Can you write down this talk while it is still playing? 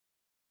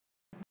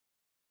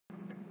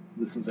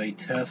This is a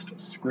test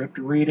script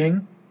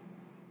reading,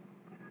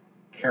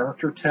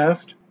 character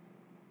test,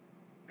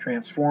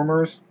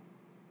 Transformers,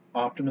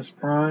 Optimus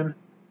Prime,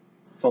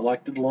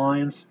 selected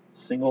lines,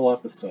 single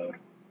episode.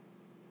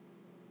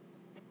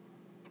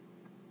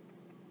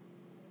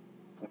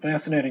 It's a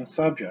fascinating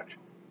subject.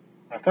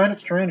 I find it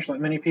strange that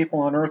many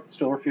people on Earth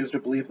still refuse to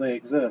believe they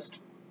exist.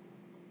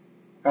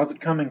 How's it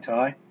coming,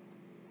 Ty?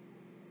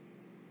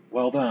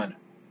 Well done.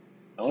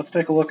 Now let's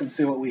take a look and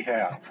see what we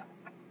have.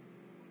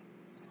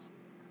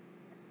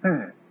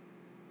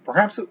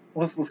 Perhaps it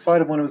was the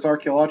site of one of his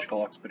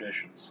archaeological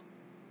expeditions,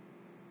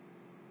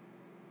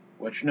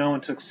 which no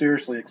one took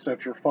seriously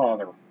except your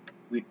father.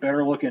 We'd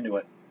better look into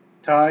it.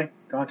 Ty,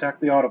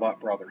 contact the Autobot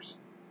brothers.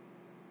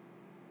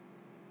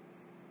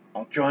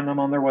 I'll join them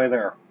on their way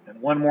there.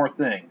 And one more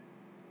thing.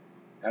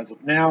 As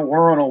of now,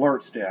 we're on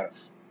alert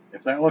status.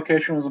 If that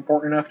location was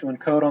important enough to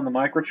encode on the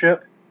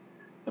microchip,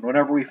 then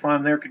whatever we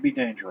find there could be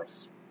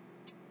dangerous.